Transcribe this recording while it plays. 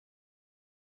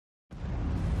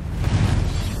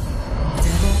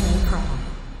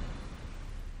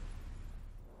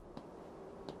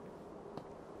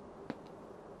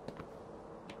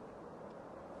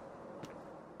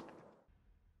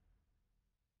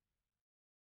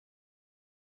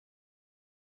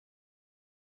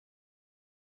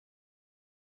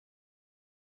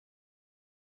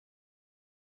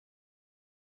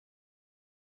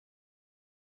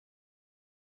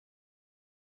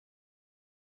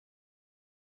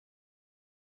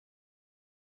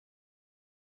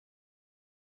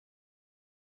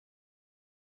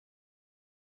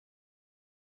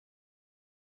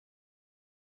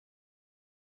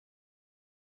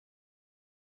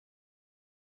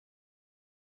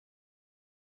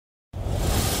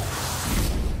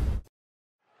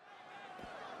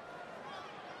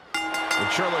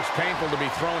sure looks painful to be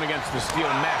thrown against the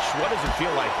steel mesh. What does it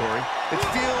feel like, Corey? It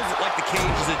feels like the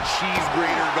cage is a cheese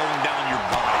grater going down your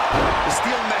body. The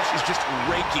steel mesh is just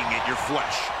raking at your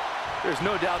flesh. There's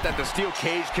no doubt that the steel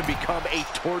cage can become a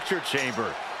torture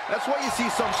chamber. That's why you see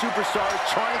some superstars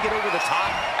trying to get over the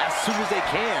top as soon as they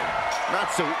can.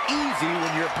 Not so easy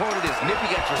when your opponent is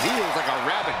nipping at your heels like a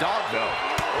rabid dog, though.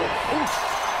 Oof.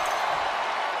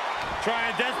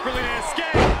 Trying desperately to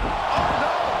escape. Oh,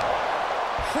 no!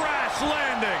 Crash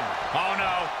landing. Oh,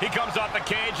 no. He comes off the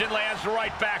cage and lands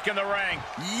right back in the ring.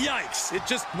 Yikes. It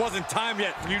just wasn't time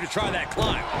yet for you to try that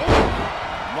climb.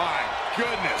 My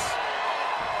goodness.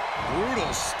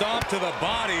 Brutal stomp to the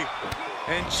body.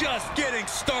 And just getting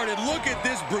started. Look at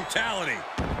this brutality.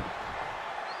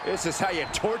 This is how you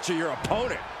torture your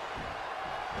opponent.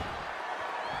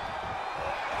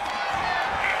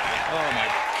 Oh, my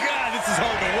God. This is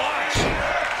hard to watch.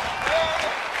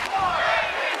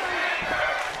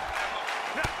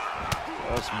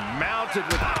 Just mounted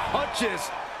with punches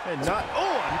and not.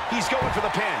 Oh, he's going for the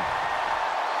pin.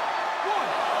 1,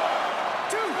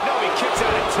 2. No, he kicks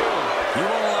out at 2. He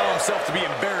won't allow himself to be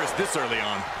embarrassed this early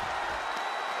on.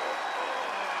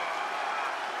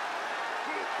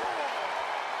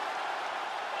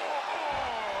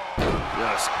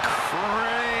 Just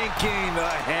cranking the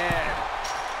head.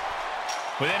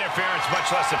 With interference much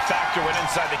less a factor when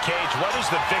inside the cage, what does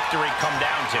the victory come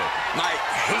down to? I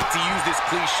hate to use this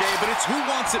cliche, but it's who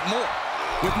wants it more.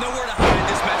 With nowhere to hide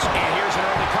this match, And here's an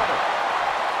early cover.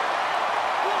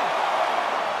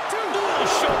 1,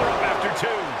 2. Shoulder up after 2.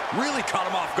 Really caught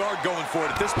him off guard going for it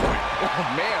at this point. Oh,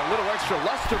 man, a little extra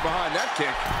luster behind that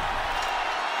kick.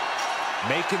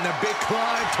 Making the big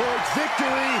climb towards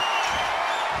victory.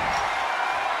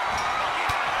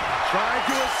 Trying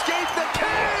to escape the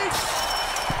cage.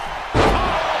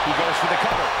 He goes for the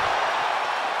cover.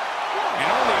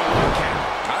 And only a 1 count.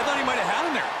 I thought he might have had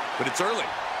him there, but it's early.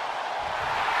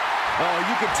 Oh,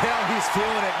 you can tell he's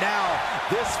feeling it now.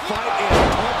 This fight is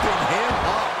pumping him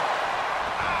up.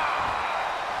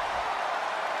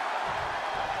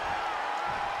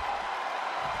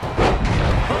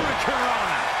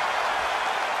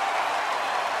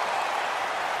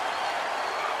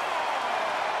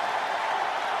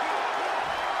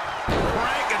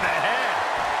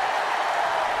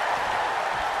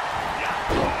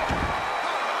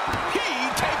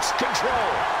 Control.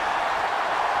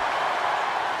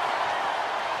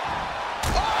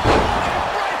 Oh,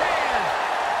 right hand.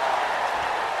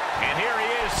 And here he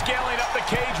is, scaling up the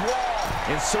cage wall.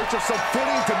 In search of some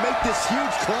footing to make this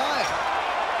huge climb.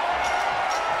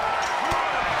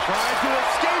 Trying to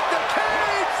escape the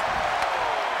cage.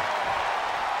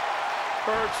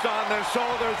 Perched on their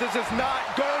shoulders. This is not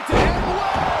going to end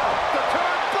well. The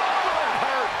turnbuckle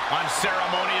hurt.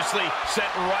 Unceremoniously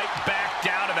sent right back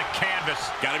down to the canvas.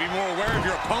 Got to be more aware of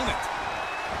your opponent.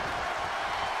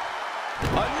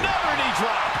 Another knee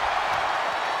drop.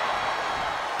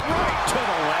 Right to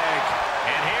the leg.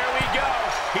 And here we go.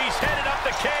 He's headed up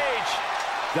the cage.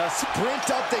 The sprint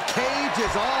up the cage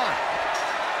is on.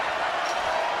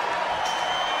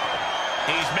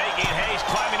 He's making haste,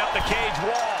 climbing up the cage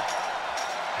wall.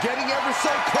 Getting ever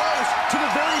so close to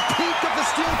the very peak of the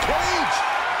steel cage.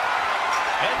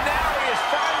 And now he has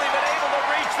finally been able to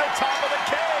reach the top of the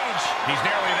cage. He's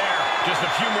nearly there. Just a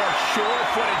few more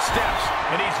sure-footed steps,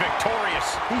 and he's victorious.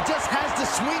 He just has to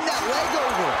swing that leg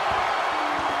over.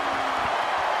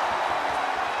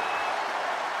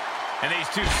 And these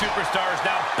two superstars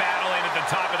now battling at the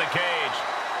top of the cage.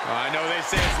 I know they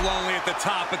say it's lonely at the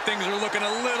top, but things are looking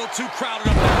a little too crowded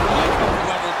up there for my comfort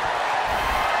level.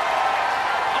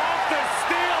 Off the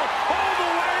steel, all the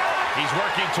way up. He's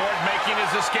working toward making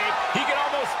his escape. He can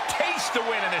almost taste the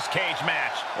win in this cage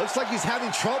match. Looks like he's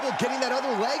having trouble getting that other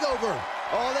leg over.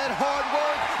 All that hard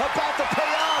work about to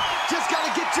pay off. Just got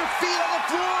to get your feet on the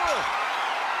floor.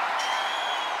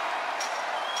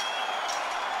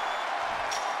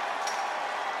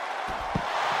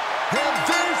 And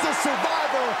there's the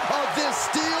survivor of this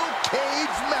steel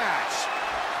cage match.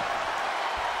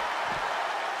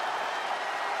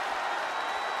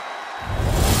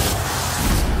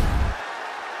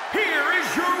 Here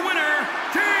is your winner,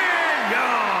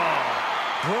 Daniel!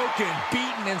 Broken,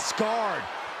 beaten, and scarred.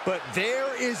 But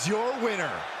there is your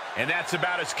winner. And that's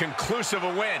about as conclusive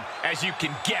a win as you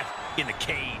can get in the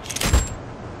cage.